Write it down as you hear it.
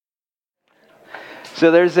So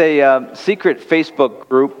there's a secret Facebook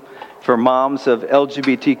group for moms of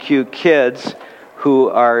LGBTQ kids who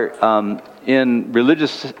are in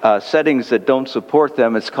religious settings that don't support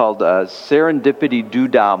them. It's called Serendipity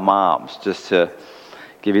Doodah Moms, just to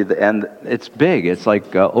give you and it's big. It's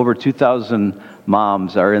like over 2,000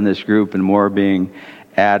 moms are in this group and more being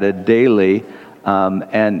added daily.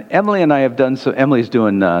 And Emily and I have done so. Emily's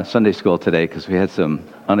doing Sunday school today because we had some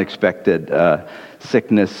unexpected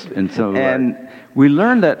sickness and some. And we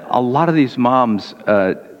learned that a lot of these moms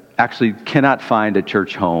actually cannot find a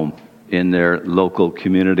church home in their local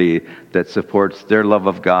community that supports their love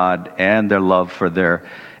of God and their love for their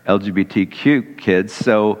LGBTQ kids.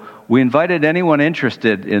 So we invited anyone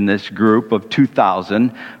interested in this group of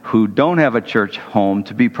 2,000 who don't have a church home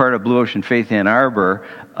to be part of Blue Ocean Faith Ann Arbor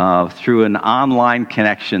through an online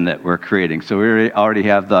connection that we're creating. So we already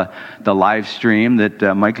have the live stream that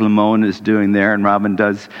Mike Lamone is doing there, and Robin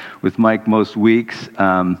does with Mike most weeks.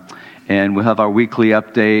 And we'll have our weekly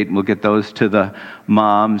update. We'll get those to the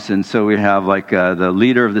moms. And so we have the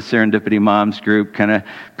leader of the Serendipity Moms group kind of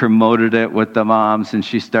promoted it with the moms. And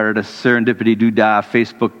she started a Serendipity Doodah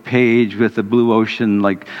Facebook page with the Blue Ocean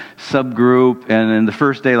subgroup. And in the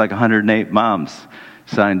first day, 108 moms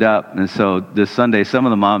signed up. And so this Sunday, some of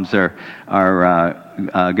the moms are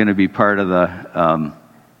going to be part of the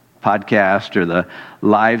podcast or the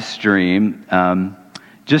live stream.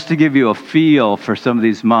 Just to give you a feel for some of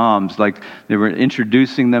these moms, they were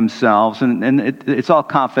introducing themselves, and it's all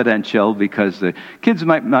confidential because the kids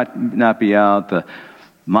might not be out, the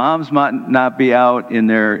moms might not be out in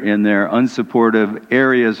their unsupportive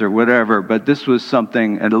areas or whatever, but this was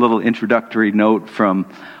something, a little introductory note from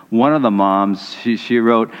one of the moms. She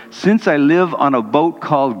wrote, "Since I live on a boat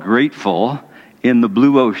called Grateful in the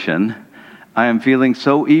Blue Ocean, I am feeling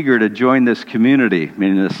so eager to join this community,"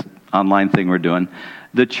 meaning this online thing we're doing.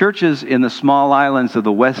 "The churches in the small islands of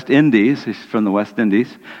the West Indies," he's from the West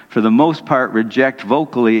Indies, "for the most part reject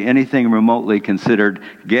vocally anything remotely considered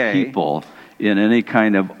gay. People in any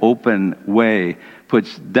kind of open way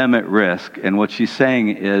puts them at risk." And what she's saying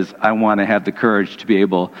is, I want to have the courage to be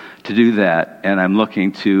able to do that, and I'm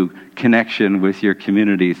looking to connection with your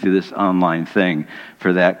community through this online thing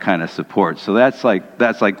for that kind of support. So that's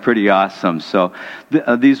pretty awesome. So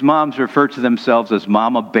these moms refer to themselves as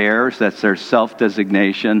Mama Bears. That's their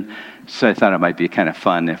self-designation. So I thought it might be kind of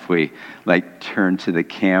fun if we turn to the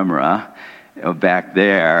camera back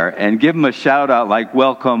there and give them a shout out,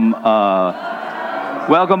 welcome,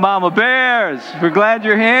 welcome Mama Bears. We're glad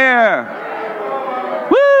you're here.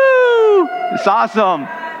 Woo! It's awesome.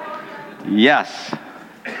 Yes.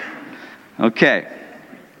 Okay,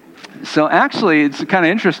 so actually it's kind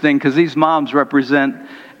of interesting because these moms represent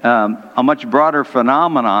a much broader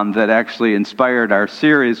phenomenon that actually inspired our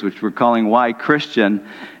series, which we're calling Why Christian?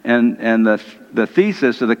 And the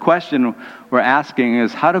thesis or the question we're asking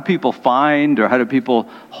is, how do people find or how do people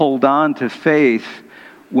hold on to faith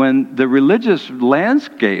when the religious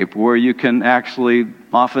landscape where you can actually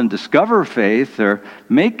often discover faith or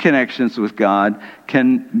make connections with God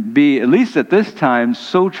can be, at least at this time,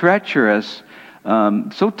 so treacherous,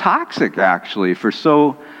 so toxic actually for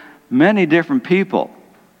so many different people.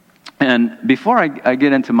 And before I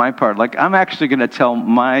get into my part, I'm actually going to tell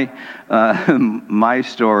my my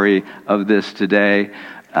story of this today.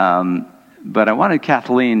 But I wanted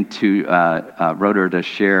Kathleen wrote her to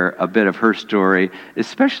share a bit of her story,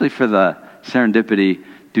 especially for the Serendipity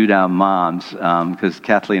Doodah moms, because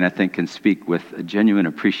Kathleen, I think, can speak with a genuine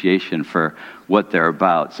appreciation for what they're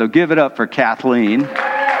about. So give it up for Kathleen.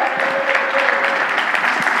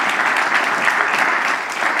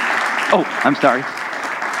 Oh, I'm sorry.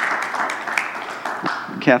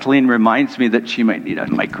 Kathleen reminds me that she might need a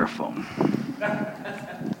microphone.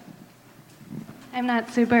 I'm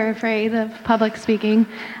not super afraid of public speaking.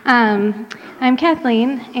 I'm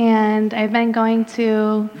Kathleen, and I've been going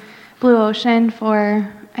to Blue Ocean for,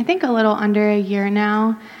 I think, a little under a year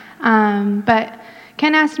now. But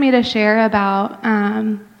Ken asked me to share about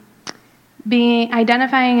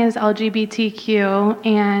identifying as LGBTQ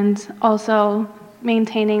and also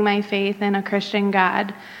maintaining my faith in a Christian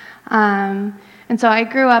God. And so I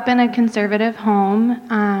grew up in a conservative home.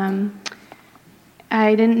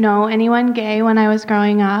 I didn't know anyone gay when I was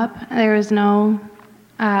growing up. There was no,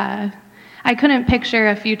 I couldn't picture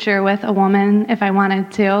a future with a woman if I wanted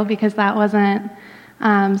to, because that wasn't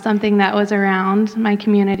something that was around my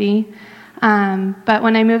community. But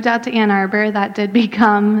when I moved out to Ann Arbor, that did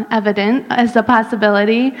become evident as a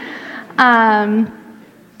possibility. And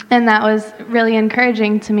that was really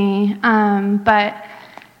encouraging to me. But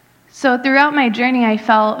so throughout my journey, I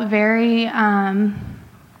felt very,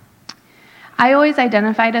 I always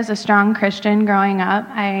identified as a strong Christian growing up.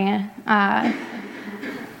 I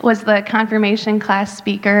was the confirmation class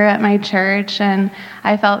speaker at my church, and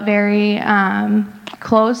I felt very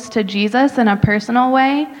close to Jesus in a personal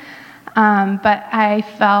way. But I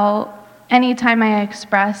felt anytime I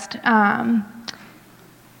expressed that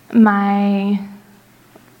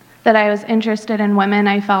I was interested in women,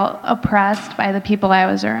 I felt oppressed by the people I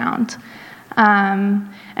was around.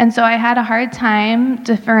 And so I had a hard time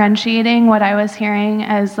differentiating what I was hearing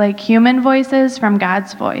as like human voices from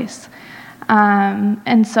God's voice.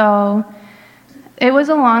 And so it was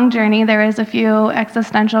a long journey. There was a few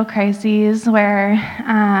existential crises where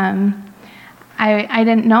I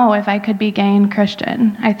didn't know if I could be gay and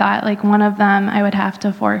Christian. I thought like one of them I would have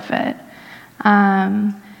to forfeit.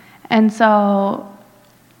 And so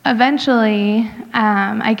eventually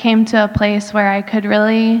I came to a place where I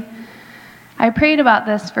prayed about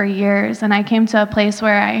this for years, and I came to a place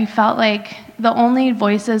where I felt like the only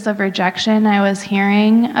voices of rejection I was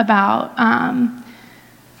hearing about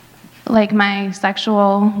like my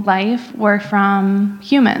sexual life were from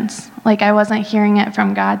humans. Like I wasn't hearing it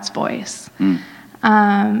from God's voice.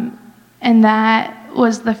 And that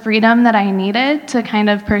was the freedom that I needed to kind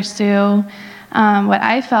of pursue what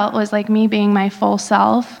I felt was like me being my full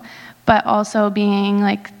self, but also being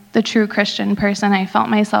like the true Christian person I felt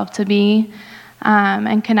myself to be,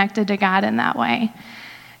 and connected to God in that way.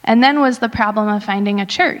 And then was the problem of finding a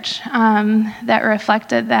church that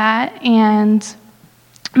reflected that. And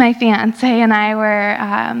my fiance and I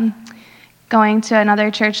were going to another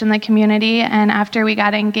church in the community, and after we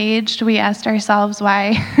got engaged, we asked ourselves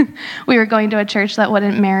why we were going to a church that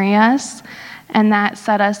wouldn't marry us. And that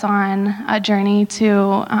set us on a journey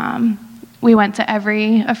to, we went to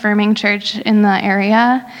every affirming church in the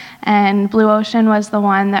area, and Blue Ocean was the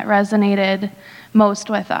one that resonated most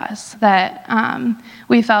with us, that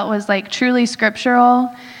we felt was like truly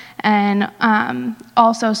scriptural and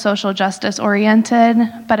also social justice oriented,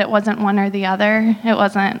 but it wasn't one or the other. It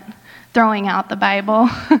wasn't throwing out the Bible.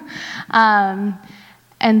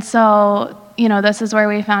 And so, this is where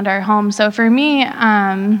we found our home. So for me,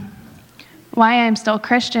 why I'm still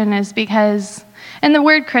Christian is because, and the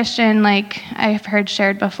word Christian, like I've heard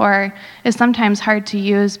shared before, is sometimes hard to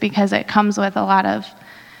use because it comes with a lot of,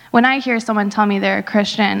 when I hear someone tell me they're a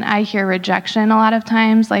Christian, I hear rejection a lot of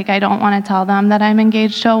times. Like I don't want to tell them that I'm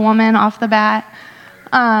engaged to a woman off the bat.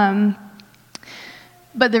 But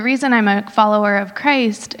the reason I'm a follower of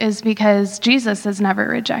Christ is because Jesus has never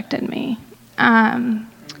rejected me. And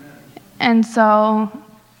so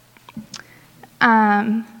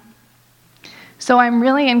I'm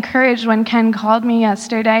really encouraged when Ken called me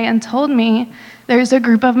yesterday and told me there's a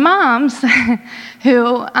group of moms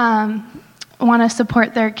who want to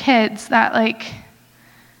support their kids. That like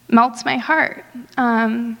melts my heart.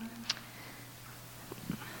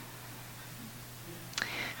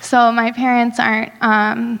 So my parents aren't,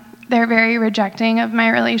 they're very rejecting of my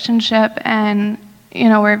relationship, and,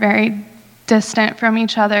 we're very distant from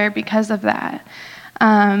each other because of that.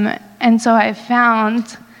 And so I've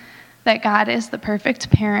found that God is the perfect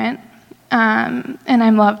parent, and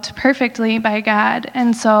I'm loved perfectly by God.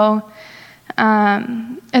 And so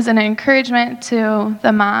as an encouragement to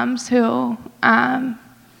the moms who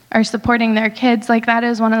are supporting their kids, like that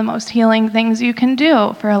is one of the most healing things you can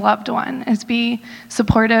do for a loved one, is be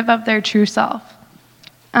supportive of their true self.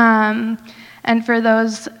 And for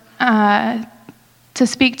those, to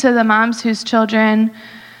speak to the moms whose children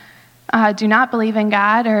do not believe in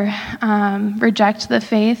God or reject the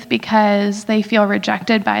faith because they feel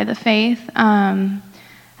rejected by the faith.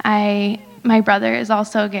 My brother is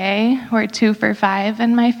also gay. We're 2 for 5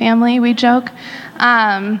 in my family, we joke.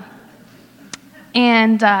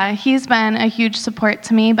 And he's been a huge support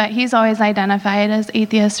to me, but he's always identified as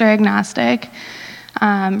atheist or agnostic,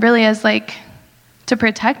 really as like to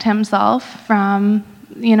protect himself from,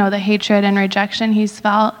 the hatred and rejection he's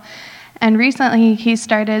felt. And recently he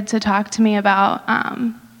started to talk to me about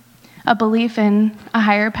a belief in a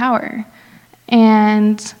higher power.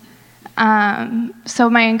 And so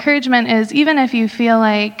my encouragement is, even if you feel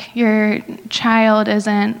like your child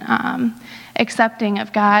isn't accepting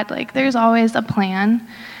of God, like there's always a plan,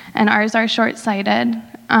 and ours are short-sighted.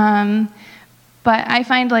 But I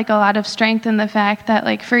find like a lot of strength in the fact that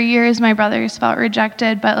like for years my brothers felt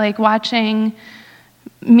rejected, but like watching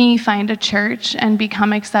me find a church and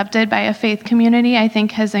become accepted by a faith community, I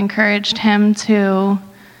think has encouraged him to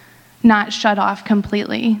not shut off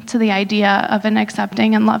completely to the idea of an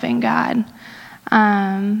accepting and loving God.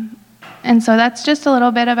 And so that's just a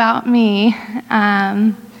little bit about me.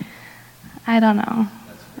 I don't know.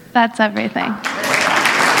 That's everything.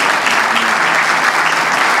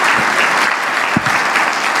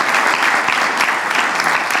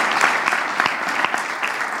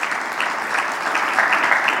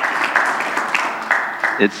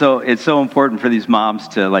 it's so important for these moms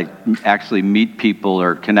to like actually meet people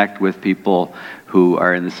or connect with people who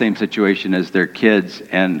are in the same situation as their kids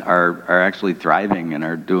and are actually thriving and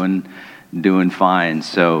are doing fine.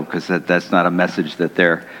 So, because that's not a message that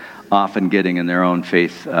they're often getting in their own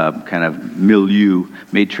faith kind of milieu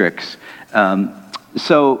matrix.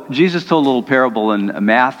 So Jesus told a little parable in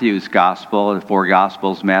Matthew's gospel, the four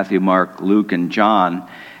gospels, Matthew, Mark, Luke, and John,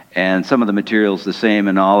 and some of the material's the same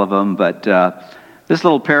in all of them, but this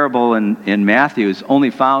little parable in Matthew is only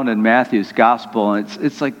found in Matthew's gospel, and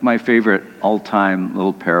it's like my favorite all-time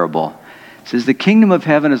little parable. It says, the kingdom of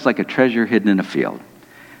heaven is like a treasure hidden in a field,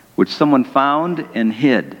 which someone found and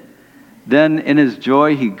hid. Then in his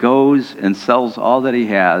joy he goes and sells all that he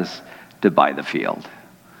has to buy the field.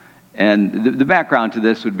 And the background to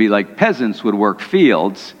this would be like peasants would work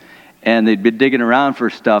fields, and they'd be digging around for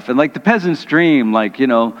stuff. And like the peasant's dream, like,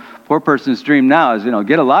 poor person's dream now is,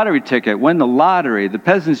 get a lottery ticket, win the lottery. The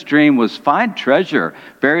peasant's dream was find treasure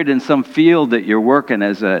buried in some field that you're working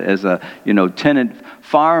as a tenant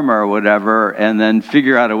farmer or whatever, and then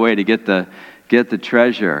figure out a way to get the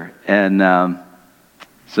treasure. And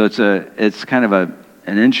so it's kind of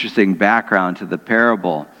an interesting background to the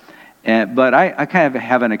parable. But I kind of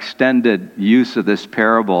have an extended use of this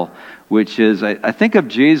parable, which is I think of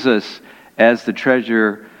Jesus as the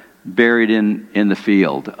treasure buried in the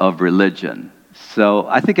field of religion. So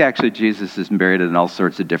I think actually Jesus is buried in all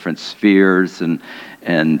sorts of different spheres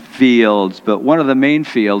and fields, but one of the main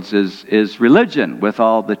fields is religion, with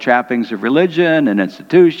all the trappings of religion and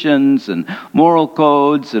institutions and moral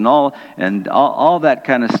codes and all that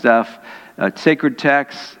kind of stuff. Sacred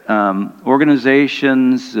texts,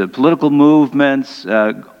 organizations, political movements,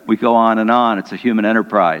 we go on and on. It's a human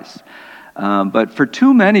enterprise. But for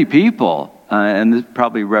too many people, and this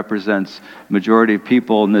probably represents the majority of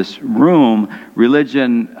people in this room,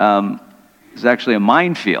 religion is actually a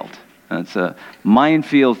minefield. It's a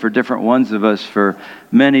minefield for different ones of us for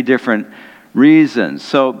many different reasons.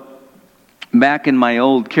 So back in my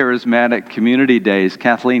old charismatic community days,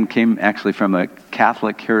 Kathleen came actually from a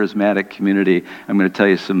Catholic charismatic community. I'm going to tell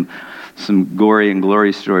you some gory and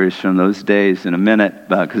glory stories from those days in a minute,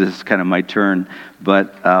 because it's kind of my turn.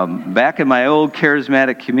 But back in my old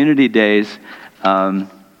charismatic community days,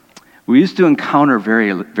 we used to encounter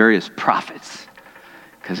various prophets,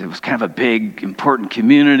 because it was kind of a big, important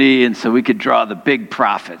community, and so we could draw the big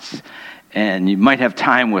prophets. And you might have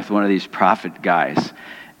time with one of these prophet guys.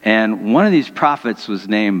 And one of these prophets was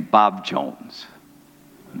named Bob Jones.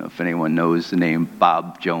 I don't know if anyone knows the name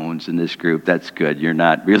Bob Jones in this group. That's good. You're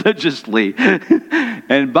not religiously.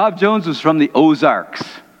 And Bob Jones was from the Ozarks.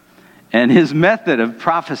 And his method of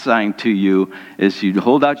prophesying to you is you'd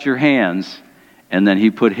hold out your hands, and then he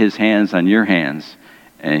put his hands on your hands,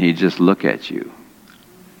 and he'd just look at you.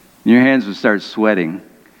 And your hands would start sweating,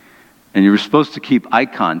 and you were supposed to keep eye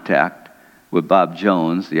contact with Bob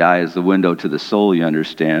Jones. The eye is the window to the soul, you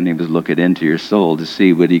understand. He was looking into your soul to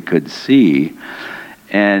see what he could see.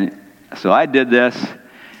 And so I did this,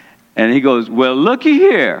 and he goes, well, looky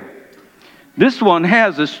here. This one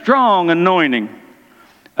has a strong anointing.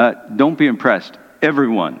 Don't be impressed.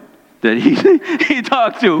 Everyone that he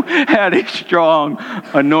talked to had a strong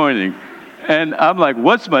anointing. And I'm like,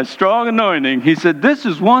 what's my strong anointing? He said, this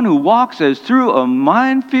is one who walks as through a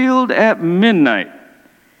minefield at midnight.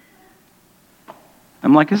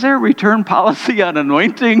 I'm like, is there a return policy on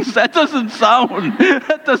anointings? That doesn't sound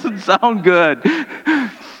good.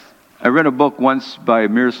 I read a book once by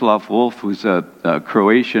Miroslav Volf, who's a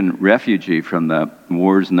Croatian refugee from the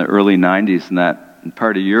wars in the early 90s in that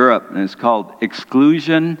part of Europe, and it's called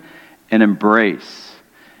Exclusion and Embrace.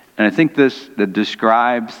 And I think that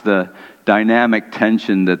describes the dynamic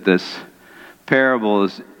tension that this parable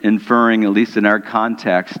is inferring, at least in our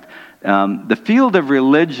context. The field of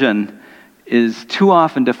religion is too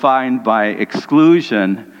often defined by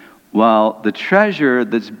exclusion, while the treasure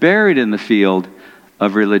that's buried in the field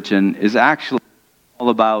of religion is actually all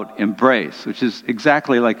about embrace, which is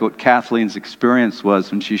exactly like what Kathleen's experience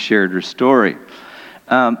was when she shared her story.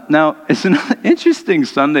 Now, it's an interesting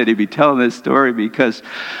Sunday to be telling this story, because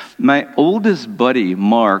my oldest buddy,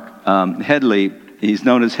 Mark Headley, he's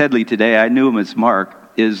known as Headley today, I knew him as Mark,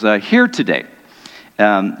 is here today.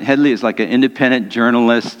 Headley is like an independent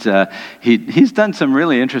journalist. He's done some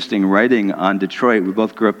really interesting writing on Detroit. We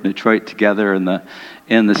both grew up in Detroit together in the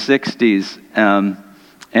 60s.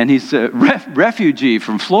 And he's a refugee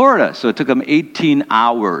from Florida, so it took him 18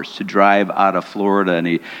 hours to drive out of Florida, and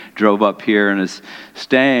he drove up here and is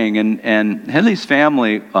staying. And Hedley's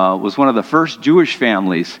family was one of the first Jewish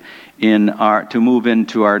families to move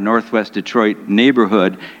into our Northwest Detroit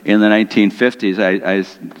neighborhood in the 1950s. I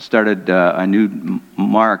started, I knew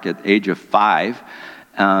Mark at the age of 5.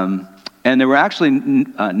 And there were actually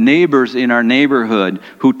neighbors in our neighborhood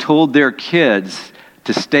who told their kids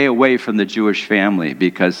to stay away from the Jewish family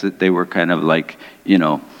because they were kind of like,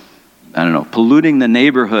 polluting the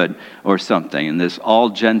neighborhood or something in this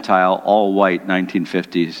all-Gentile, all-white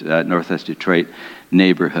 1950s Northwest Detroit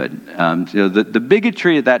neighborhood. The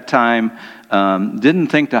bigotry at that time didn't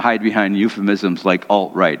think to hide behind euphemisms like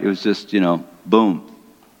alt-right. It was just, boom.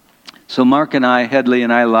 So Mark and I, Hedley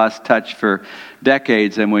and I, lost touch for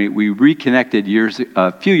decades, and we reconnected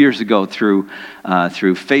a few years ago through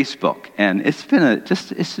Facebook, and it's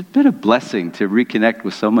been a blessing to reconnect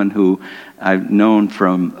with someone who I've known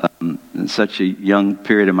from such a young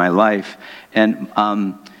period of my life. And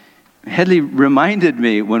Hedley reminded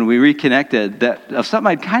me when we reconnected that of something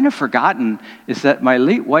I'd kind of forgotten, is that my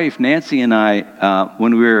late wife Nancy and I,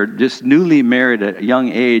 when we were just newly married at a young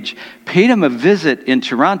age, paid him a visit in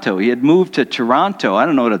Toronto. He had moved to Toronto, I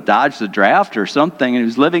don't know, to dodge the draft or something, and he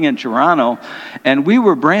was living in Toronto, and we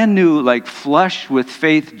were brand new, like flush with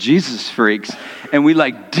faith Jesus freaks, and we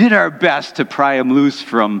did our best to pry him loose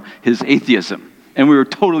from his atheism, and we were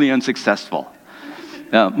totally unsuccessful.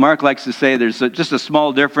 Mark likes to say there's just a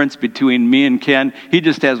small difference between me and Ken. He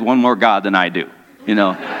just has one more God than I do,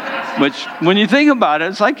 Which, when you think about it,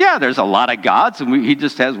 it's like, yeah, there's a lot of gods, and he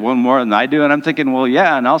just has one more than I do. And I'm thinking, well,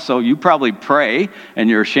 yeah, and also you probably pray, and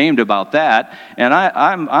you're ashamed about that. And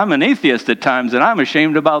I'm an atheist at times, and I'm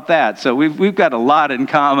ashamed about that. So we've got a lot in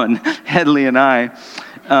common, Hedley and I.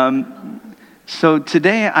 So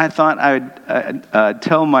today I thought I'd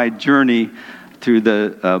tell my journey through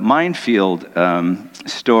the minefield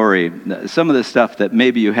story, some of the stuff that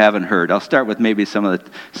maybe you haven't heard. I'll start with maybe some of the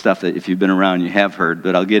stuff that if you've been around you have heard,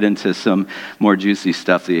 but I'll get into some more juicy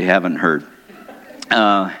stuff that you haven't heard.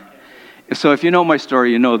 So if you know my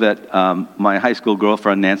story, you know that my high school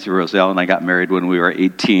girlfriend, Nancy Roselle, and I got married when we were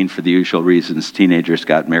 18 for the usual reasons teenagers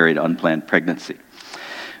got married, unplanned pregnancy.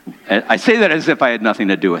 I say that as if I had nothing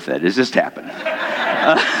to do with it. It just happened.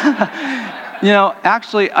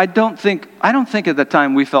 Actually, I don't think at the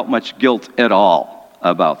time we felt much guilt at all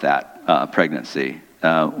about that pregnancy.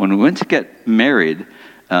 When we went to get married,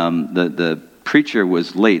 the preacher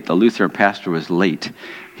was late. The Lutheran pastor was late.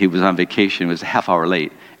 He was on vacation. He was a half hour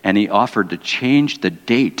late. And he offered to change the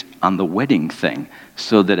date on the wedding thing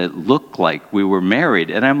so that it looked like we were married.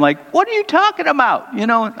 And I'm like, what are you talking about?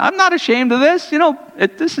 I'm not ashamed of this.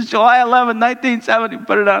 This is July 11, 1970.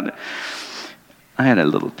 Put it on there. I had a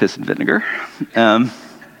little piss and vinegar.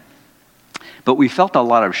 But we felt a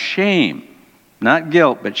lot of shame. Not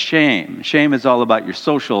guilt, but shame. Shame is all about your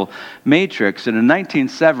social matrix. And in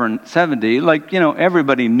 1970,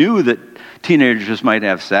 everybody knew that teenagers might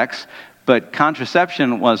have sex, but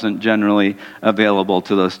contraception wasn't generally available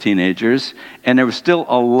to those teenagers. And there was still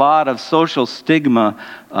a lot of social stigma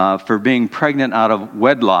for being pregnant out of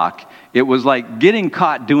wedlock. It was like getting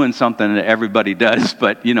caught doing something that everybody does,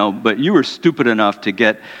 but you were stupid enough to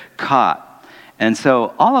get caught. And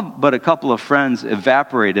so but a couple of friends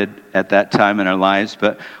evaporated at that time in our lives,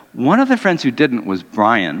 but one of the friends who didn't was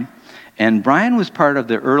Brian. And Brian was part of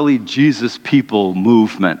the early Jesus People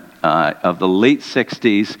movement of the late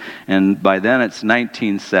 60s, and by then it's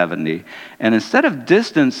 1970. And instead of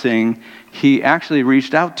distancing, he actually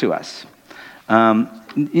reached out to us.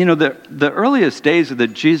 The earliest days of the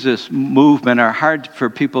Jesus movement are hard for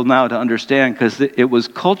people now to understand because it was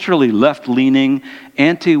culturally left-leaning,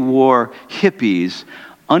 anti-war hippies,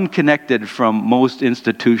 unconnected from most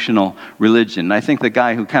institutional religion. I think the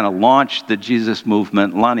guy who kind of launched the Jesus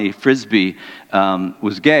movement, Lonnie Frisbee,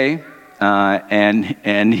 was gay.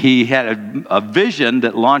 And he had a vision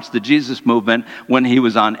that launched the Jesus movement when he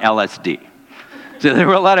was on LSD. So there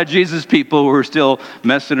were a lot of Jesus people who were still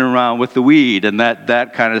messing around with the weed and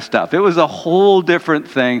that kind of stuff. It was a whole different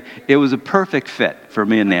thing. It was a perfect fit for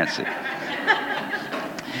me and Nancy.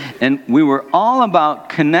 And we were all about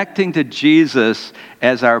connecting to Jesus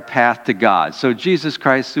as our path to God. So Jesus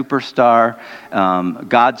Christ Superstar,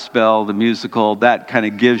 Godspell, the musical, that kind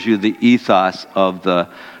of gives you the ethos of the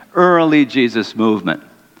early Jesus movement.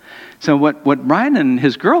 So what Brian and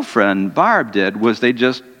his girlfriend, Barb, did was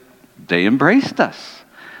they embraced us.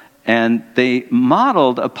 And they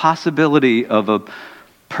modeled a possibility of a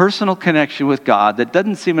personal connection with God that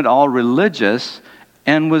doesn't seem at all religious,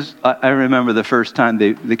 And I remember the first time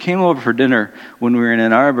they came over for dinner when we were in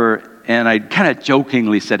Ann Arbor, and I kind of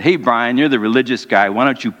jokingly said, "Hey, Brian, you're the religious guy. Why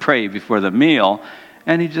don't you pray before the meal?"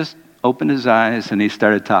 And he just opened his eyes and he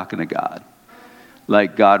started talking to God,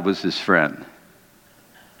 like God was his friend.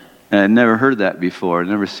 And I'd never heard that before,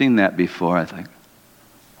 never seen that before. I think,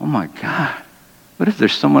 oh my God, what if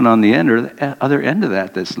there's someone on the end or the other end of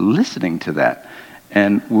that that's listening to that,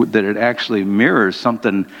 and that it actually mirrors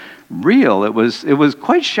something real? It was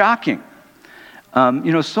quite shocking.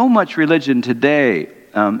 So much religion today,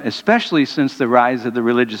 especially since the rise of the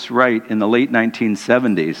religious right in the late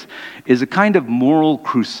 1970s, is a kind of moral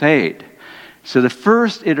crusade. So the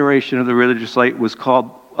first iteration of the religious right was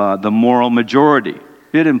called the moral majority.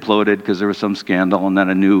 It imploded because there was some scandal, and then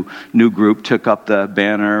a new group took up the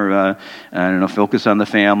banner, Focus on the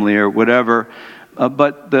Family or whatever.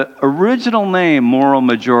 But the original name, moral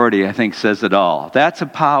majority, I think says it all. That's a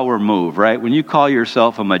power move, right? When you call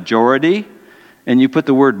yourself a majority and you put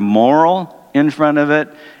the word moral in front of it,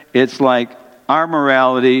 it's like our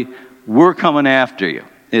morality, we're coming after you.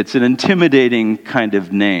 It's an intimidating kind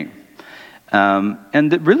of name.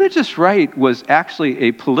 And the religious right was actually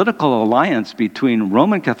a political alliance between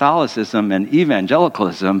Roman Catholicism and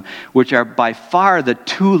evangelicalism, which are by far the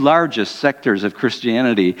two largest sectors of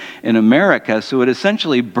Christianity in America. So it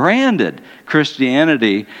essentially branded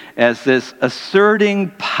Christianity as this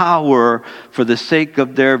asserting power for the sake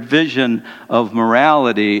of their vision of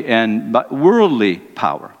morality and worldly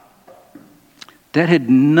power. That had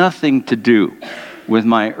nothing to do with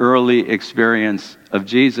my early experience of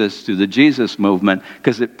Jesus through the Jesus movement,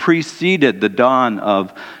 because it preceded the dawn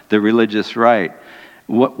of the religious right.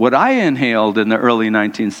 What I inhaled in the early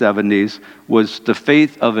 1970s was the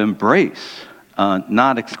faith of embrace,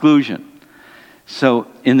 not exclusion. So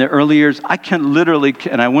in the early years,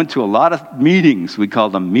 and I went to a lot of meetings, we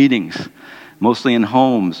called them meetings, mostly in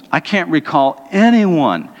homes. I can't recall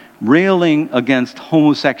anyone railing against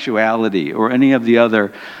homosexuality or any of the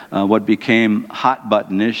other what became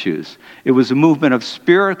hot-button issues. It was a movement of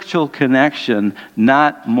spiritual connection,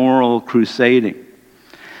 not moral crusading.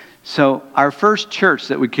 So our first church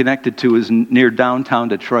that we connected to was near downtown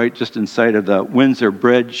Detroit, just inside of the Windsor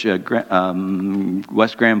Bridge,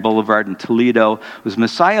 West Grand Boulevard in Toledo. It was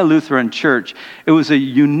Messiah Lutheran Church. It was a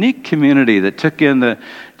unique community that took in the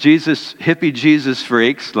hippie Jesus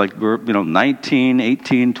freaks, like we're 19,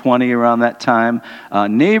 18, 20 around that time.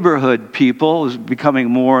 Neighborhood people, was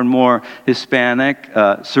becoming more and more Hispanic.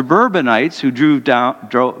 Suburbanites who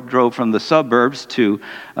drove from the suburbs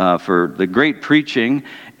for the great preaching.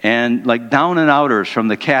 And like down and outers from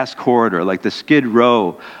the Cass Corridor, like the Skid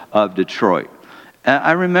Row of Detroit.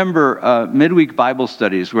 I remember midweek Bible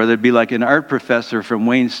studies where there'd be like an art professor from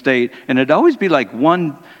Wayne State, and it'd always be like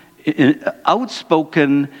one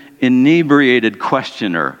outspoken, inebriated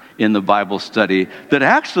questioner in the Bible study that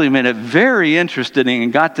actually made it very interesting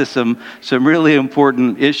and got to some really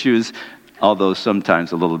important issues, although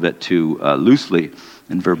sometimes a little bit too loosely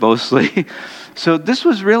and verbosely. So this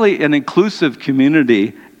was really an inclusive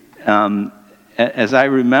community as I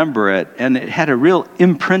remember it, and it had a real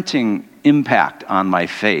imprinting impact on my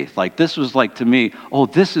faith. Like this was like to me,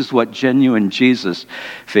 this is what genuine Jesus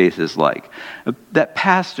faith is like. That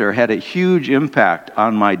pastor had a huge impact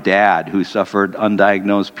on my dad, who suffered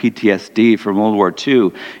undiagnosed PTSD from World War II.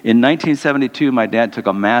 In 1972, my dad took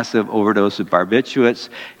a massive overdose of barbiturates.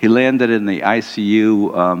 He landed in the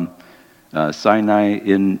ICU, Sinai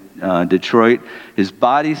in Detroit. His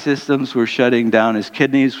body systems were shutting down. His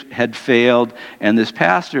kidneys had failed. And this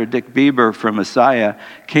pastor, Dick Bieber from Messiah,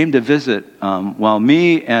 came to visit while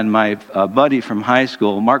me and my buddy from high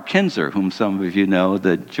school, Mark Kinzer, whom some of you know,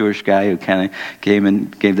 the Jewish guy who kind of came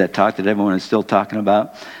and gave that talk that everyone is still talking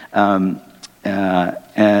about.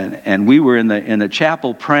 And we were in the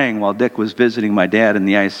chapel praying while Dick was visiting my dad in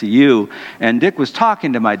the ICU, and Dick was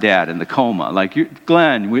talking to my dad in the coma, like,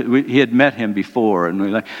 Glenn, he had met him before, and we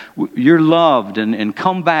were like, you're loved, and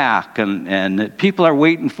come back, and people are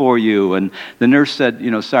waiting for you. And the nurse said,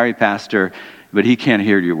 sorry, Pastor, but he can't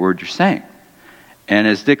hear your word you're saying. And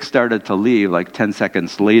as Dick started to leave, like 10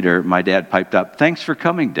 seconds later, my dad piped up, thanks for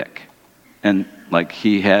coming, Dick. And like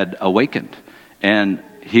he had awakened. And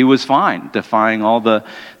he was fine, defying all the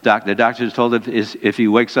doctors told him if he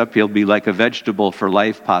wakes up, he'll be like a vegetable for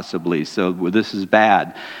life, possibly. So this is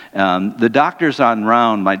bad. The doctors on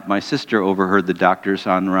round, my sister overheard the doctors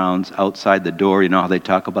on rounds outside the door. You know how they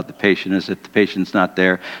talk about the patient as if the patient's not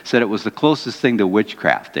there. Said it was the closest thing to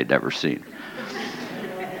witchcraft they'd ever seen.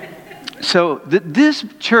 So this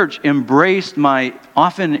church embraced my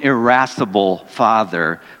often irascible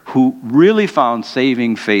father, who really found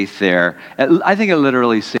saving faith there. I think it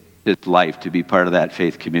literally saved its life to be part of that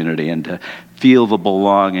faith community and to feel the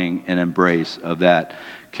belonging and embrace of that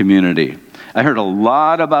community. I heard a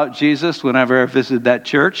lot about Jesus whenever I visited that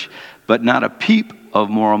church, but not a peep of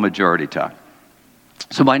moral majority talk.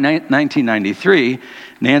 So by 1993,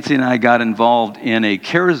 Nancy and I got involved in a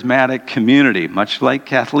charismatic community, much like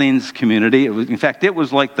Kathleen's community. In fact, it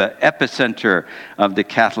was like the epicenter of the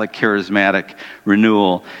Catholic charismatic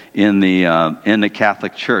renewal in the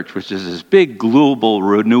Catholic Church, which is this big global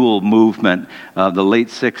renewal movement of the late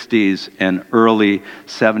 60s and early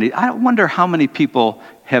 70s. I wonder how many people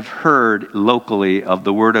have heard locally of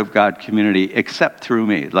the Word of God community except through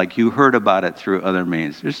me, like you heard about it through other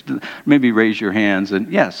means. Just maybe raise your hands. And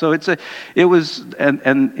yeah, so that's a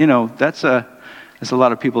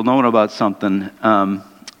lot of people knowing about something.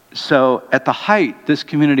 So at the height, this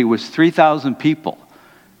community was 3,000 people.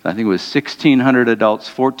 I think it was 1,600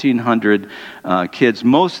 adults, 1,400 kids.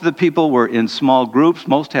 Most of the people were in small groups.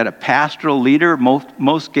 Most had a pastoral leader.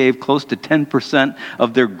 Most gave close to 10%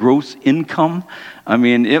 of their gross income. I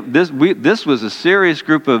mean, this was a serious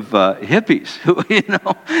group of hippies.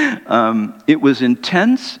 It was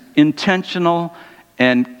intense, intentional,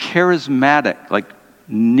 and charismatic, like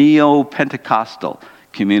neo-Pentecostal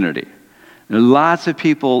community. There are lots of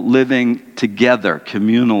people living together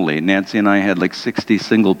communally. Nancy and I had like 60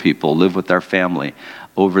 single people live with our family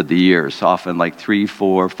over the years, often like 3,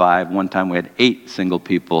 4, 5. One time we had 8 single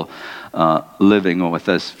people living with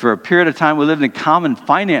us. For a period of time, we lived in common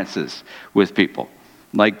finances with people,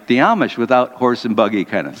 like the Amish without horse and buggy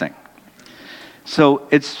kind of thing. So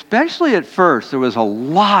especially at first, there was a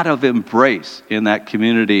lot of embrace in that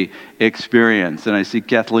community experience. And I see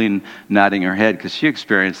Kathleen nodding her head because she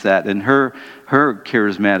experienced that in her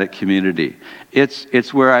charismatic community.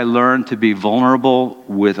 It's where I learned to be vulnerable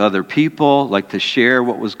with other people, like to share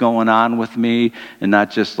what was going on with me, and not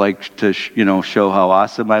just like to show how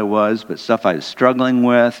awesome I was, but stuff I was struggling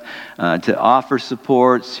with, to offer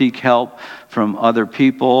support, seek help from other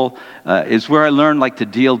people. It's where I learned like to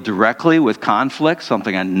deal directly with conflict,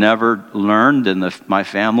 something I never learned in my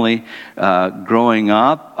family growing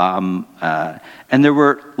up. And there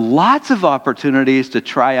were lots of opportunities to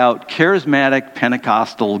try out charismatic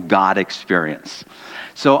Pentecostal God experience.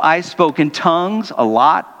 So I spoke in tongues a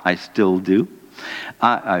lot. I still do.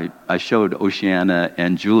 I showed Oceana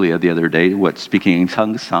and Julia the other day what speaking in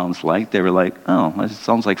tongues sounds like. They were like, "Oh, it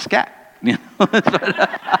sounds like scat."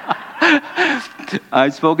 I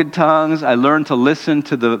spoke in tongues. I learned to listen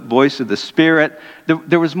to the voice of the Spirit.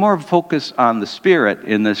 There was more focus on the Spirit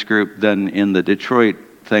in this group than in the Detroit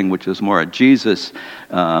thing, which was more Jesus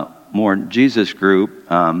group.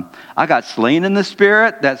 I got slain in the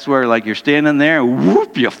Spirit. That's where like you're standing there,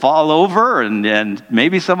 whoop, you fall over, and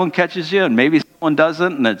maybe someone catches you, and maybe someone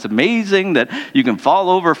doesn't, and it's amazing that you can fall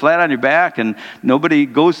over flat on your back, and nobody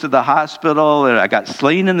goes to the hospital. And I got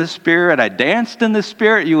slain in the Spirit. I danced in the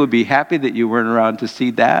Spirit. You would be happy that you weren't around to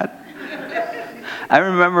see that. I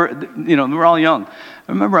remember, we're all young.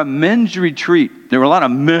 I remember a men's retreat. There were a lot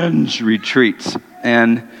of men's retreats,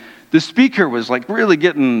 and the speaker was like really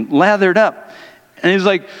getting lathered up. And he's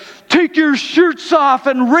like, "Take your shirts off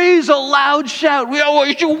and raise a loud shout." We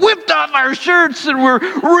whipped off our shirts and we're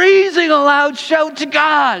raising a loud shout to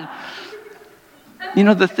God.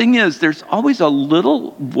 The thing is, there's always a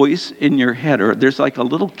little voice in your head, or there's like a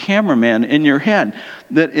little cameraman in your head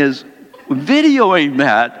that is videoing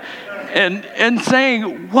that and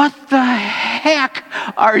saying, "What the heck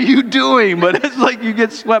are you doing?" But it's like you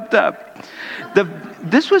get swept up.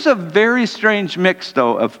 This was a very strange mix,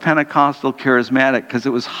 though, of Pentecostal charismatic, because it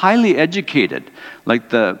was highly educated. Like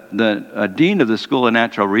the dean of the School of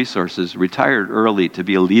Natural Resources retired early to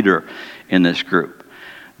be a leader in this group.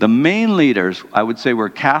 The main leaders, I would say, were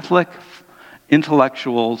Catholic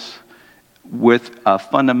intellectuals with a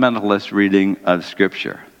fundamentalist reading of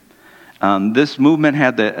Scripture. This movement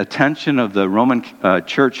had the attention of the Roman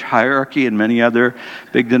church hierarchy and many other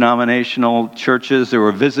big denominational churches. There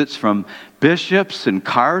were visits from bishops and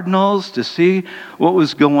cardinals to see what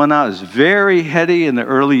was going on. It was very heady in the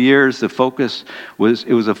early years. The focus was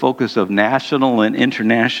a focus of national and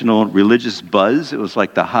international religious buzz. It was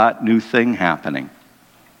like the hot new thing happening.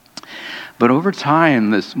 But over time,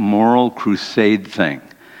 this moral crusade thing,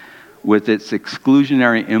 with its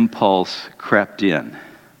exclusionary impulse, crept in.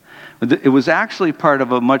 It was actually part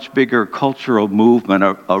of a much bigger cultural movement,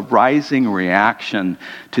 a rising reaction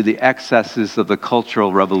to the excesses of the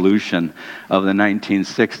Cultural Revolution of the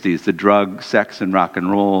 1960s, the drug, sex, and rock and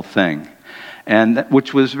roll thing, and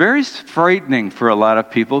which was very frightening for a lot of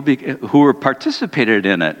people who participated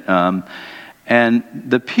in it. And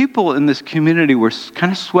the people in this community were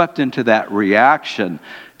kind of swept into that reaction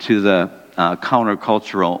to the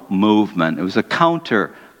countercultural movement. It was a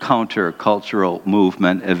countercultural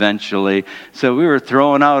movement eventually. So we were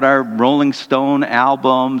throwing out our Rolling Stone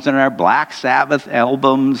albums and our Black Sabbath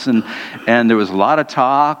albums, and there was a lot of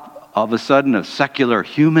talk all of a sudden of secular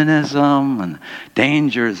humanism and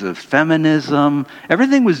dangers of feminism.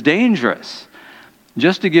 Everything was dangerous.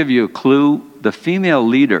 Just to give you a clue, the female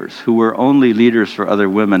leaders, who were only leaders for other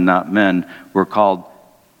women, not men, were called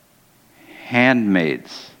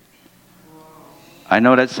handmaids. I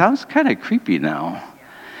know that sounds kind of creepy now.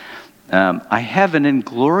 I have an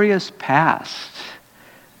inglorious past.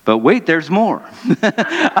 But wait, there's more.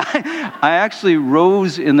 I actually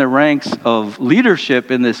rose in the ranks of leadership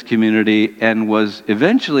in this community and was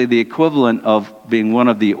eventually the equivalent of being one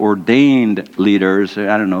of the ordained leaders.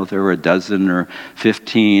 I don't know if there were a dozen or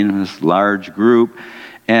 15, this large group.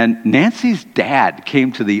 And Nancy's dad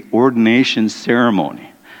came to the ordination ceremony.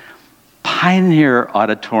 Pioneer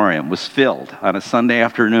Auditorium was filled on a Sunday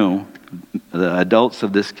afternoon, the adults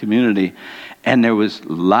of this community, and there was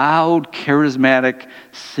loud, charismatic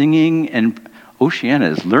singing, and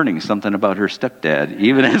Oceana is learning something about her stepdad,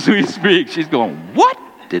 even as we speak. She's going, what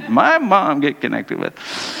did my mom get connected with?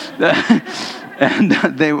 And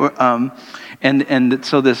they were, and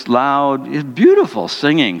so this loud, beautiful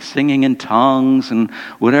singing in tongues and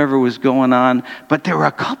whatever was going on. But there were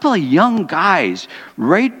a couple of young guys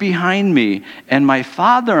right behind me, and my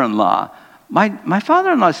father-in-law. My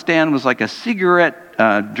father-in-law, Stan, was like a cigarette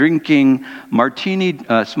drinking,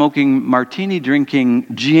 smoking, martini drinking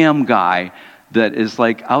GM guy that is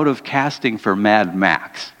like out of casting for Mad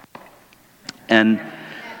Max. And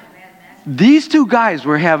these two guys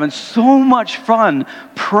were having so much fun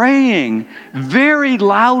praying very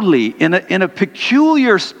loudly in a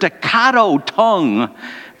peculiar staccato tongue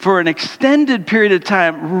for an extended period of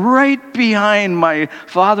time right behind my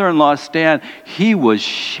father-in-law, Stan. He was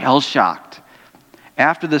shell-shocked.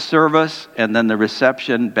 After the service and then the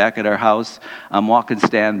reception back at our house, I'm walking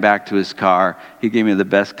Stan back to his car. He gave me the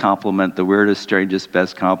best compliment, the weirdest, strangest,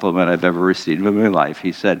 best compliment I've ever received in my life.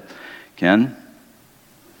 He said, Ken,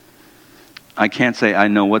 I can't say I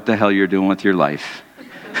know what the hell you're doing with your life,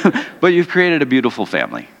 but you've created a beautiful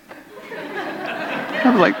family.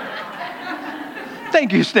 I was like,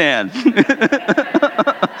 thank you, Stan.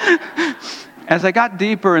 As I got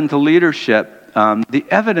deeper into leadership, the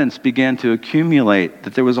evidence began to accumulate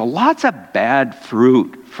that there was lots of bad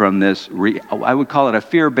fruit from this, I would call it a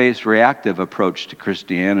fear-based reactive approach to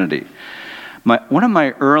Christianity. One of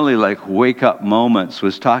my early wake-up moments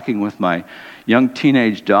was talking with my young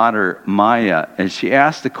teenage daughter, Maya, and she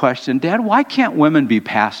asked the question, Dad, why can't women be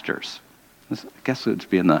pastors? I guess it would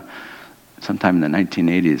be sometime in the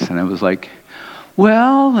 1980s, and I was like,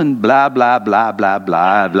 well, and blah, blah, blah, blah,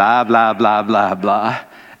 blah, blah, blah, blah, blah, blah.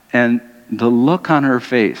 And the look on her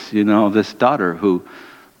face, this daughter who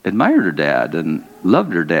admired her dad and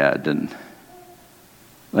loved her dad, and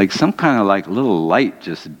some kind of little light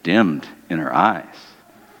just dimmed in her eyes.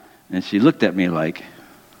 And she looked at me like,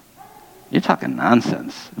 you're talking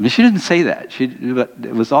nonsense. I mean, she didn't say that. But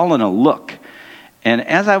it was all in a look. And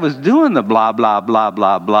as I was doing the blah, blah, blah,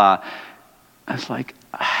 blah, blah, I was like,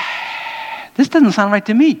 this doesn't sound right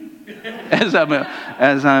to me. As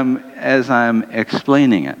I'm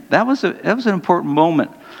explaining it, that was an important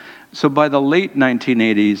moment. So by the late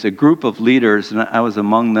 1980s, a group of leaders, and I was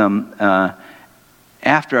among them,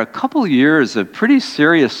 after a couple years of pretty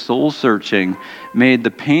serious soul searching, made the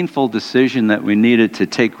painful decision that we needed to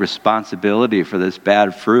take responsibility for this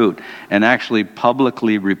bad fruit and actually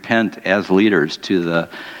publicly repent as leaders to the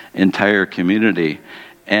entire community.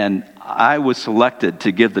 And I was selected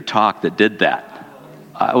to give the talk that did that.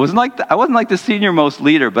 I wasn't like the senior most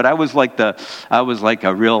leader, but I was like a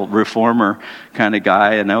real reformer kind of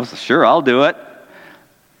guy, and I was sure I'll do it.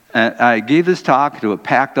 And I gave this talk to a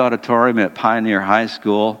packed auditorium at Pioneer High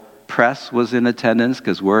School. Press was in attendance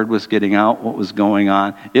because word was getting out what was going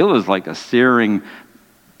on. It was like a searing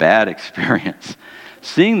bad experience.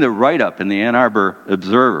 Seeing the write-up in the Ann Arbor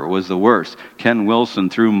Observer was the worst. Ken Wilson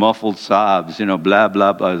through muffled sobs, blah,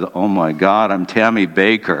 blah, blah. Oh my God, I'm Tammy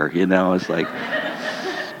Baker. It's like...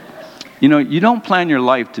 you don't plan your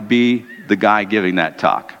life to be the guy giving that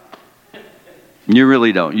talk. You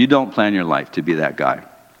really don't. You don't plan your life to be that guy.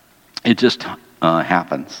 It just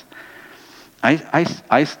happens.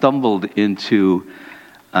 I stumbled into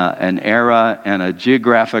an era and a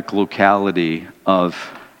geographic locality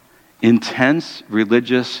of intense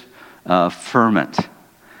religious ferment.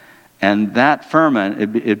 And that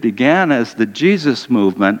ferment, it began as the Jesus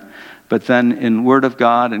movement, but then in Word of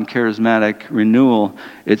God and charismatic renewal,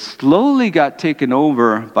 it slowly got taken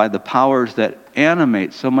over by the powers that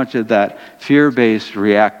animate so much of that fear-based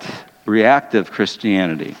reactive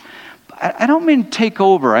Christianity. I don't mean take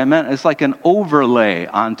over. I meant it's like an overlay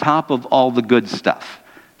on top of all the good stuff.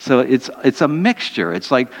 So it's a mixture.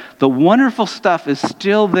 It's like the wonderful stuff is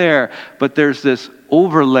still there, but there's this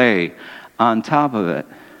overlay on top of it.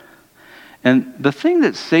 And the thing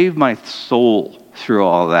that saved my soul through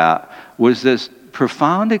all that was this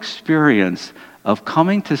profound experience of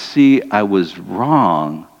coming to see I was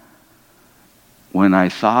wrong when I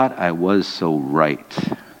thought I was so right.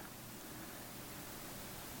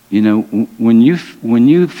 You know, when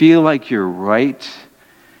you feel like you're right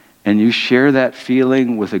and you share that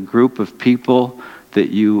feeling with a group of people that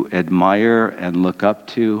you admire and look up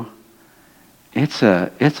to, it's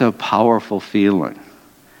a powerful feeling.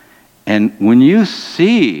 And when you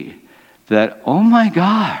see that, oh my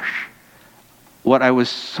gosh, what I was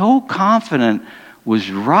so confident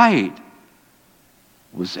was right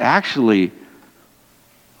was actually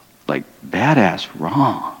like badass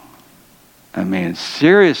wrong. I mean,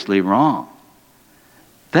 seriously wrong.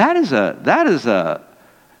 That is a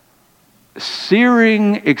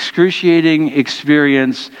searing, excruciating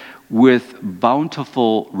experience with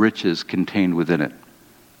bountiful riches contained within it.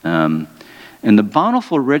 And the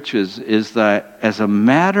bountiful riches is that as a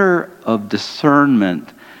matter of discernment,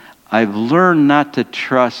 I've learned not to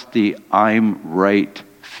trust the I'm right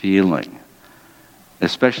feeling,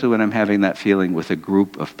 especially when I'm having that feeling with a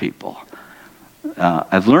group of people.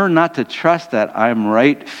 I've learned not to trust that I'm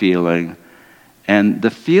right feeling, and the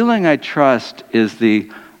feeling I trust is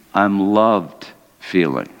the I'm loved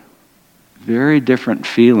feeling. Very different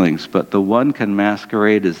feelings, but the one can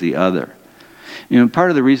masquerade as the other. You know, part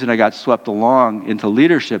of the reason I got swept along into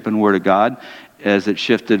leadership in Word of God as it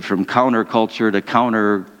shifted from counterculture to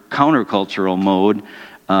countercultural mode,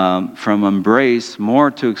 from embrace more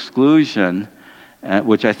to exclusion,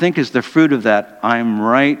 which I think is the fruit of that I'm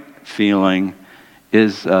right feeling,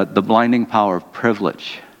 is the blinding power of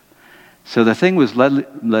privilege. So the thing was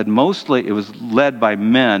led mostly, it was led by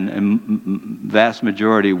men, and vast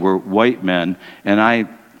majority were white men, and I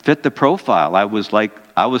fit the profile. I was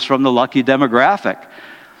from the lucky demographic.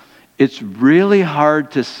 It's really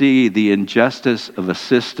hard to see the injustice of a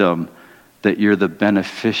system that you're the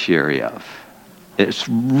beneficiary of. It's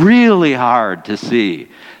really hard to see,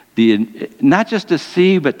 not just to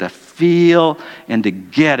see, but to feel and to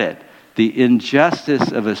get it, the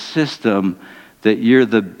injustice of a system that you're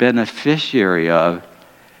the beneficiary of,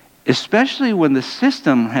 especially when the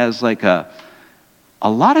system has like a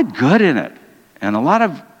lot of good in it, and a lot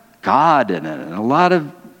of God in it, and a lot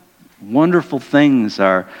of wonderful things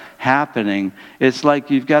are happening. It's like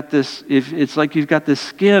you've got this. It's like you've got this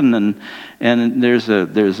skin, and there's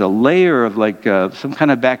a layer of like some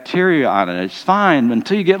kind of bacteria on it. It's fine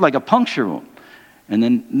until you get like a puncture wound, and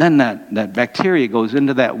then that bacteria goes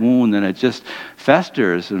into that wound, and it just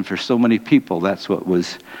festers. And for so many people, that's what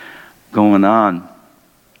was going on.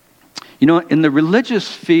 You know, in the religious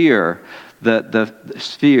sphere, the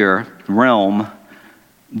sphere realm,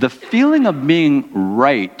 the feeling of being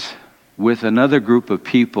right with another group of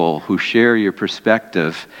people who share your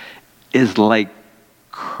perspective is like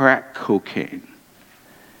crack cocaine.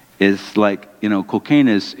 It's like, you know, cocaine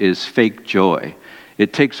is fake joy.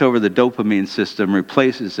 It takes over the dopamine system,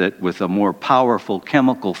 replaces it with a more powerful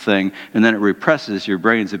chemical thing, and then it represses your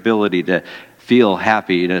brain's ability to feel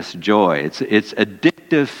happiness, joy. It's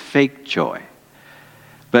addictive fake joy.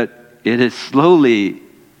 But it is slowly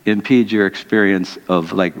impedes your experience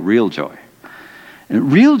of like real joy.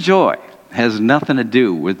 And real joy has nothing to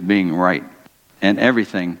do with being right and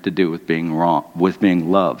everything to do with being wrong, with being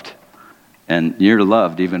loved. And you're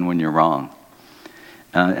loved even when you're wrong.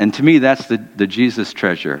 And to me, that's the Jesus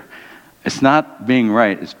treasure. It's not being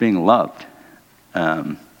right, it's being loved.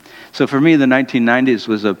 So for me, the 1990s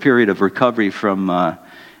was a period of recovery from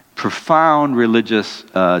profound religious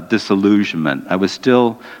disillusionment. I was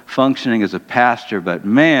still functioning as a pastor, but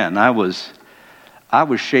man, I was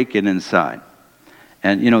shaken inside.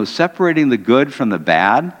 And, you know, separating the good from the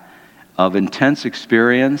bad of intense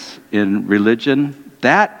experience in religion,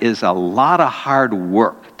 that is a lot of hard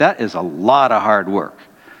work. That is a lot of hard work.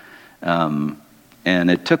 And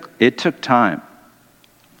it took time.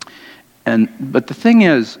 But the thing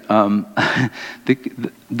is, the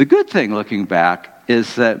good thing looking back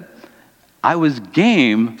is that I was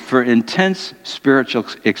game for intense spiritual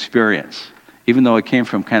experience, even though I came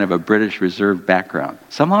from kind of a British Reserve background.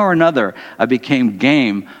 Somehow or another, I became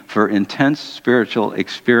game for intense spiritual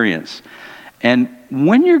experience. And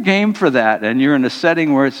when you're game for that and you're in a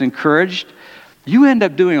setting where it's encouraged, you end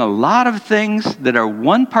up doing a lot of things that are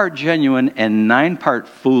 1 part genuine and 9 part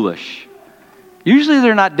foolish. Usually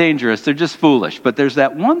they're not dangerous, they're just foolish. But there's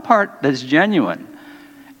that 1 part that's genuine.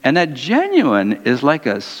 And that genuine is like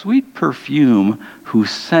a sweet perfume whose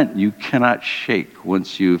scent you cannot shake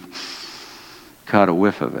once you've caught a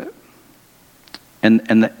whiff of it.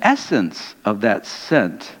 And the essence of that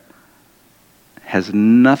scent has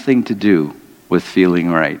nothing to do with feeling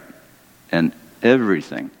right and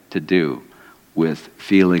everything to do with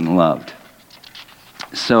feeling loved.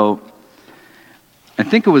 So I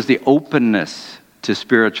think it was the openness to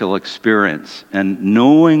spiritual experience and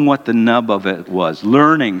knowing what the nub of it was,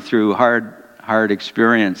 learning through hard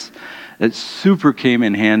experience, that super came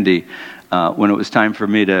in handy when it was time for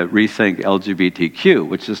me to rethink LGBTQ,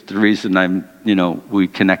 which is the reason we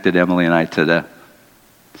connected Emily and I to the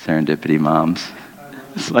Serendipity Moms.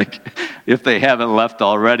 It's like, if they haven't left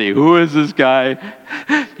already, who is this guy?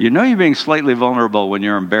 You know you're being slightly vulnerable when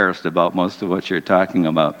you're embarrassed about most of what you're talking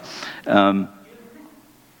about.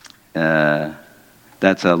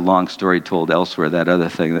 That's a long story told elsewhere, that other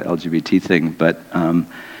thing, the LGBT thing. But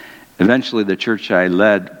eventually the church I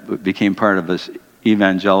led became part of this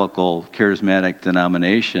evangelical charismatic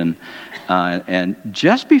denomination. And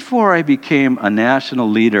just before I became a national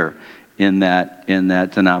leader in that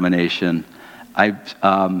denomination, I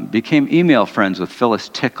became email friends with Phyllis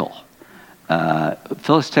Tickle.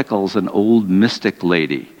 Phyllis Tickle is an old mystic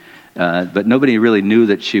lady, but nobody really knew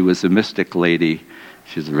that she was a mystic lady.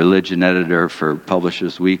 She's a religion editor for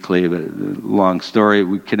Publishers Weekly. But long story,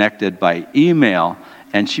 we connected by email,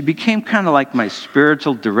 and she became kind of like my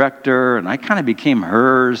spiritual director, and I kind of became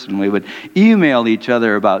hers, and we would email each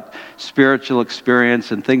other about spiritual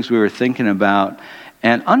experience and things we were thinking about.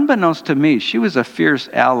 And unbeknownst to me, she was a fierce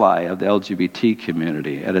ally of the LGBT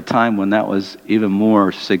community at a time when that was even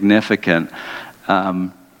more significant.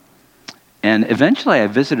 And eventually I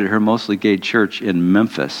visited her mostly gay church in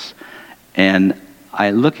Memphis, and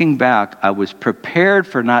looking back, I was prepared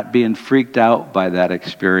for not being freaked out by that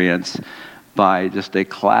experience, by just a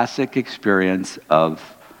classic experience of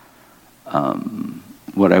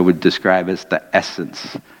what I would describe as the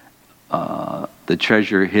essence, the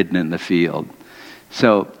treasure hidden in the field.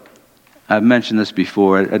 So I've mentioned this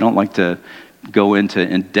before. I don't like to go into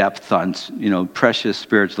in depth on precious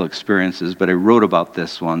spiritual experiences, but I wrote about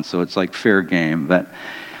this one, so it's like fair game. But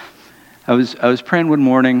I was praying one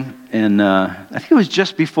morning, and I think it was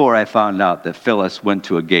just before I found out that Phyllis went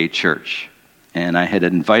to a gay church, and I had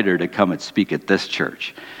invited her to come and speak at this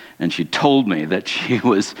church, and she told me that she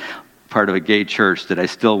was part of a gay church, that I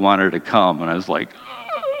still want her to come, and I was like,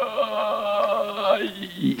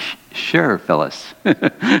 sure, Phyllis.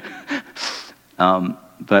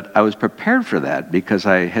 But I was prepared for that because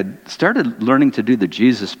I had started learning to do the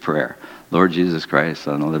Jesus prayer. Lord Jesus Christ,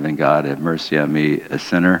 Son of the living God, have mercy on me, a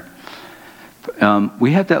sinner.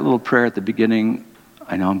 We had that little prayer at the beginning.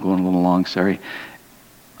 I know I'm going a little long, sorry.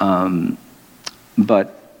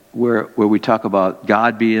 But where we talk about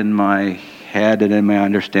God be in my head and in my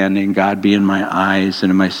understanding, God be in my eyes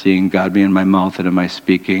and in my seeing, God be in my mouth and in my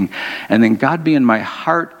speaking, and then God be in my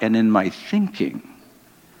heart and in my thinking.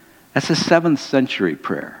 That's a 7th century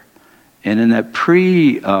prayer. And in that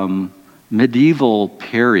pre-medieval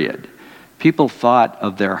period, people thought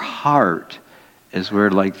of their heart as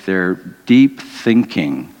where like their deep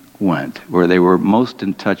thinking went, where they were most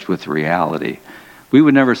in touch with reality. We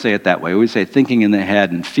would never say it that way. We would say thinking in the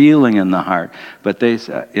head and feeling in the heart. But they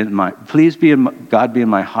say, God be in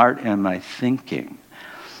my heart and my thinking.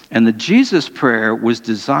 And the Jesus prayer was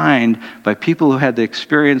designed by people who had the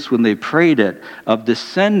experience when they prayed it of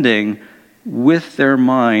descending with their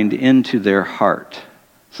mind into their heart.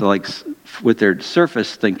 So like with their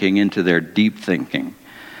surface thinking into their deep thinking.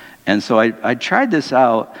 And so I tried this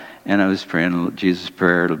out, and I was praying Jesus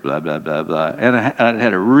prayer, blah, blah, blah, blah. And I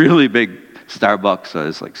had a really big Starbucks, so I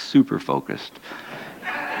was like super focused.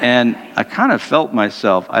 And I kind of felt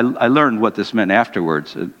myself, I learned what this meant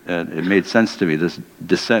afterwards. It made sense to me, this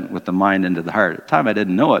descent with the mind into the heart. At the time I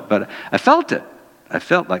didn't know it, but I felt it. I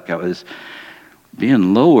felt like I was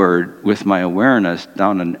being lowered with my awareness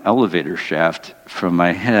down an elevator shaft from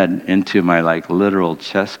my head into my like literal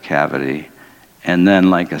chest cavity. And then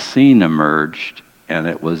like a scene emerged, and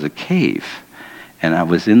it was a cave. And I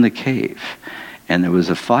was in the cave, and there was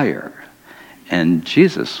a fire. And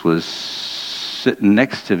Jesus was sitting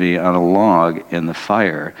next to me on a log in the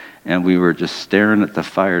fire, and we were just staring at the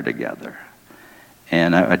fire together.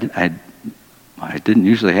 And I didn't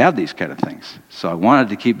usually have these kind of things, so I wanted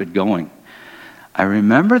to keep it going. I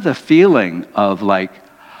remember the feeling of like,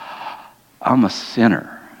 I'm a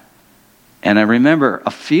sinner. And I remember a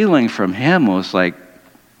feeling from him was like,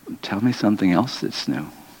 tell me something else that's new.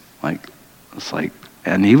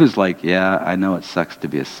 And he was like, yeah, I know it sucks to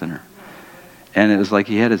be a sinner. And it was like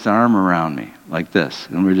he had his arm around me like this,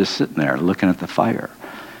 and we were just sitting there looking at the fire.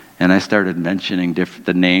 And I started mentioning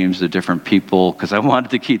the names of different people because I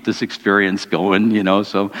wanted to keep this experience going,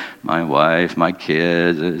 so my wife, my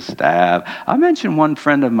kids, staff. I mentioned one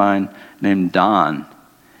friend of mine named Don.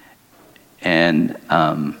 And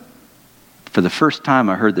for the first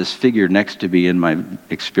time, I heard this figure next to me in my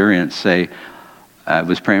experience say, I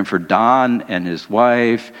was praying for Don and his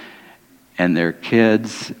wife and their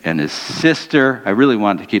kids and his sister. I really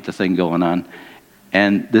wanted to keep the thing going on.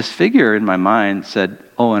 And this figure in my mind said,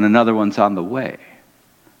 oh, and another one's on the way.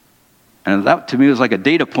 And that to me was like a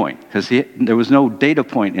data point, because there was no data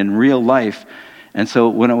point in real life. And so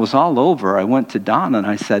when it was all over, I went to Don and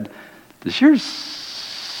I said, does your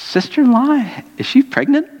sister-in-law, is she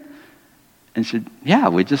pregnant? And she said, yeah,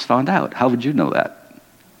 we just found out. How would you know that?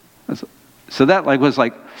 So that was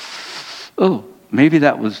like, oh, maybe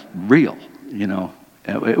that was real,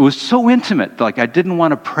 It was so intimate, I didn't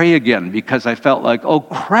want to pray again because I felt like, oh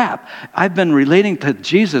crap, I've been relating to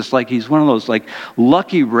Jesus like he's one of those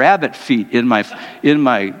lucky rabbit feet in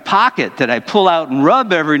my pocket that I pull out and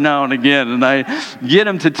rub every now and again, and I get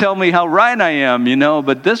him to tell me how right I am,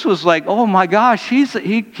 But this was like, oh my gosh,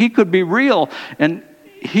 he could be real, and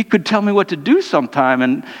he could tell me what to do sometime,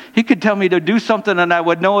 and he could tell me to do something, and I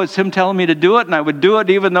would know it's him telling me to do it, and I would do it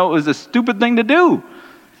even though it was a stupid thing to do.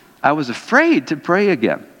 I was afraid to pray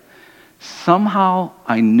again. Somehow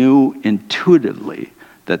I knew intuitively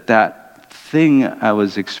that thing I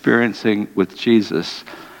was experiencing with Jesus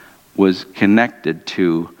was connected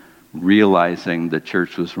to realizing the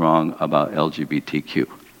church was wrong about LGBTQ.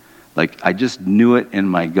 I just knew it in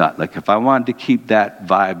my gut. If I wanted to keep that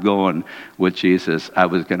vibe going with Jesus, I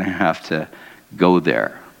was going to have to go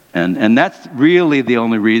there. And that's really the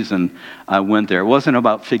only reason I went there. It wasn't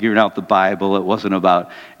about figuring out the Bible. It wasn't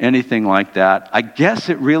about anything like that. I guess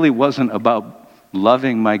it really wasn't about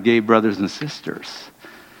loving my gay brothers and sisters.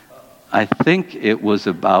 I think it was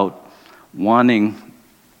about wanting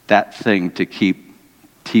that thing to keep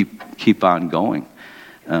on going.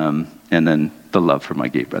 And then the love for my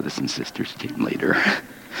gay brothers and sisters came later.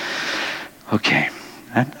 Okay.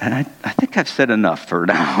 I think I've said enough for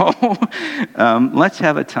now. Let's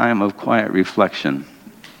have a time of quiet reflection.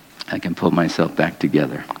 I can pull myself back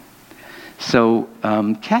together. So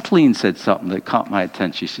Kathleen said something that caught my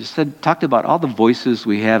attention. She talked about all the voices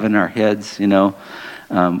we have in our heads,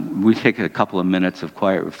 We take a couple of minutes of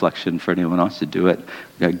quiet reflection for anyone else to do it.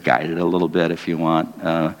 Guide it a little bit if you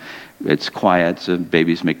want. It's quiet, so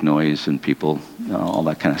babies make noise and people, all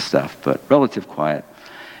that kind of stuff, but relative quiet.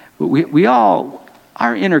 But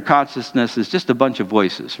our inner consciousness is just a bunch of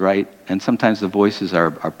voices, right? And sometimes the voices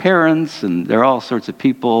are our parents, and there are all sorts of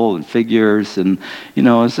people and figures, and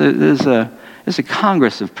there's a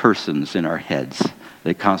congress of persons in our heads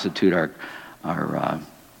that constitute our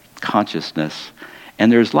consciousness.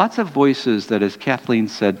 And there's lots of voices that, as Kathleen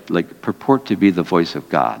said, purport to be the voice of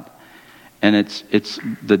God. And it's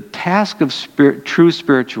the task of true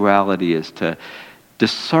spirituality is to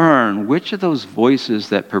discern which of those voices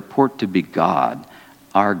that purport to be God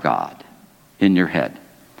are God in your head.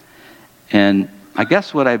 And I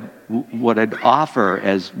guess what I'd offer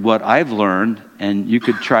as what I've learned, and you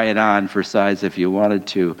could try it on for size if you wanted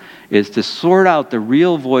to, is to sort out the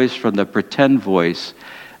real voice from the pretend voice.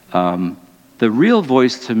 The real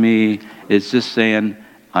voice to me is just saying,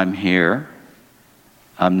 I'm here,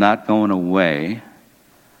 I'm not going away,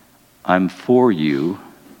 I'm for you,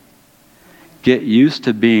 get used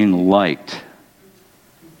to being liked,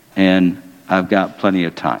 and I've got plenty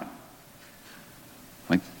of time.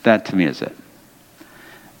 That to me is it.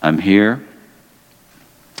 I'm here.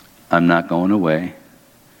 I'm not going away.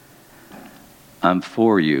 I'm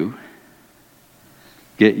for you.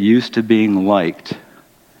 Get used to being liked.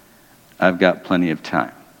 I've got plenty of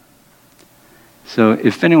time. So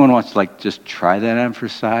if anyone wants to just try that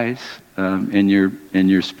exercise in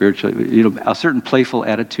your spiritual, a certain playful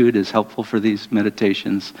attitude is helpful for these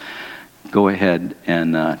meditations. Go ahead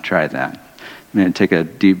and try that. Take a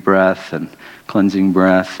deep breath and cleansing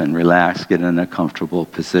breath and relax, get in a comfortable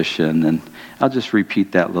position. And I'll just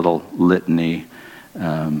repeat that little litany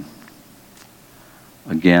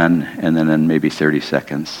again, and then in maybe 30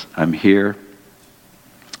 seconds. I'm here.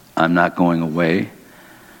 I'm not going away.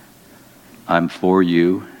 I'm for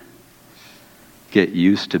you. Get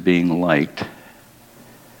used to being liked.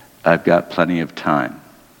 I've got plenty of time.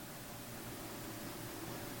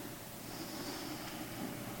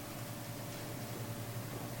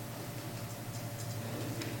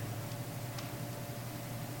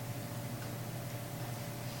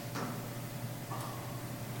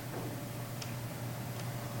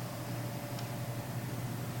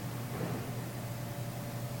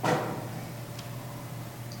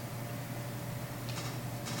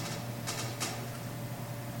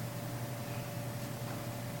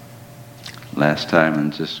 last time,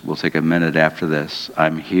 and we'll take a minute after this.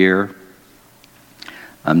 I'm here.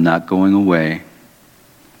 I'm not going away.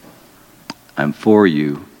 I'm for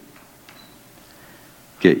you.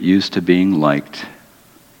 Get used to being liked.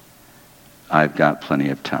 I've got plenty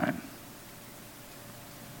of time.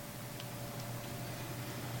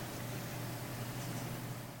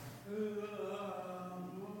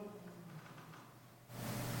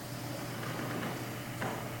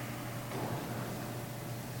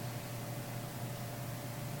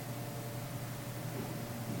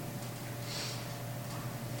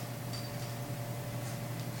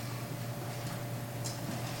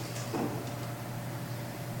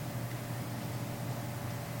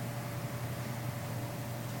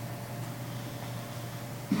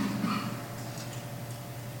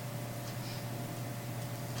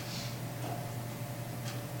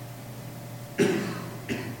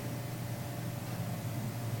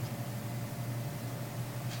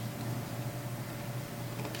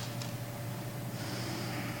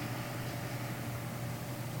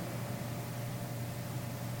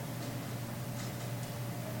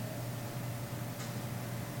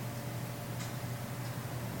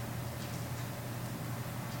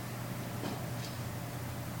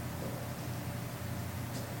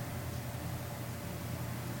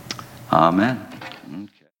 Amen.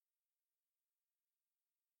 Okay.